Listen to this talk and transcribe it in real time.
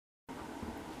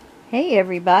Hey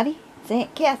everybody, it's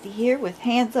Aunt Cathy here with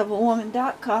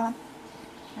handsofawoman.com.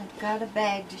 I've got a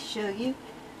bag to show you.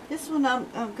 This one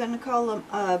I'm going to call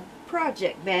a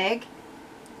project bag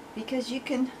because you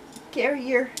can carry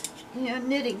your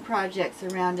knitting projects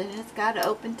around it, and it's got an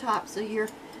open top so your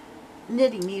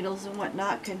knitting needles and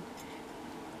whatnot can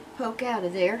poke out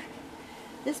of there.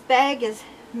 This bag is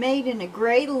made in a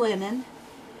gray linen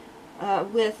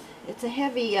it's a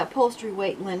heavy upholstery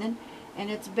weight linen, and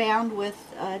it's bound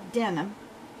with denim,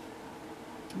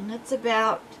 and it's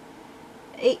about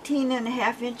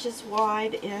 18.5 inches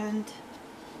wide and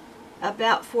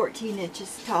about 14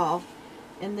 inches tall,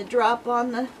 and the drop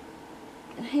on the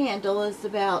handle is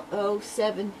about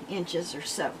 7 inches or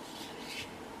so.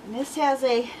 And this has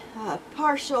a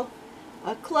partial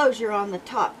closure on the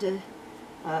top to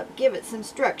give it some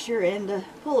structure, and to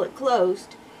pull it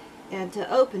closed and to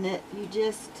open it you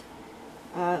just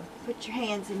put your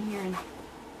hands in here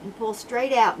and pull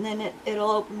straight out, and then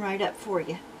it'll open right up for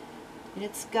you. And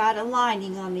it's got a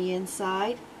lining on the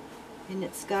inside, and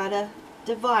it's got a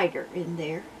divider in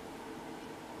there.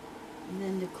 And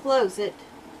then to close it,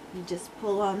 you just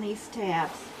pull on these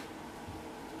tabs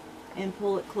and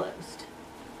pull it closed.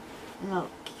 And it'll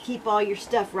keep all your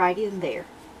stuff right in there.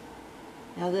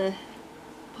 Now the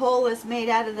pole is made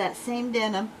out of that same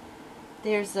denim.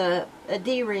 There's a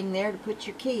D-ring there to put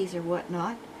your keys or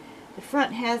whatnot. The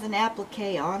front has an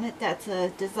applique on it. That's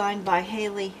designed by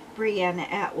Haley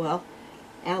Brianna Atwell,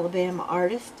 Alabama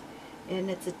artist. And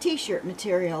it's a t-shirt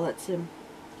material that's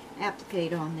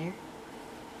appliqued on there.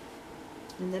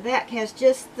 And the back has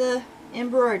just the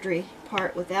embroidery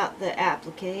part without the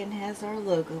applique, and has our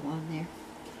logo on there.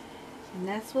 And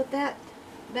that's what that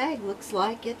bag looks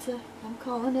like. I'm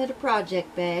calling it a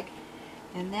project bag.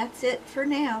 And that's it for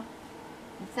now.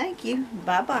 Thank you.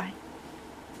 Bye-bye.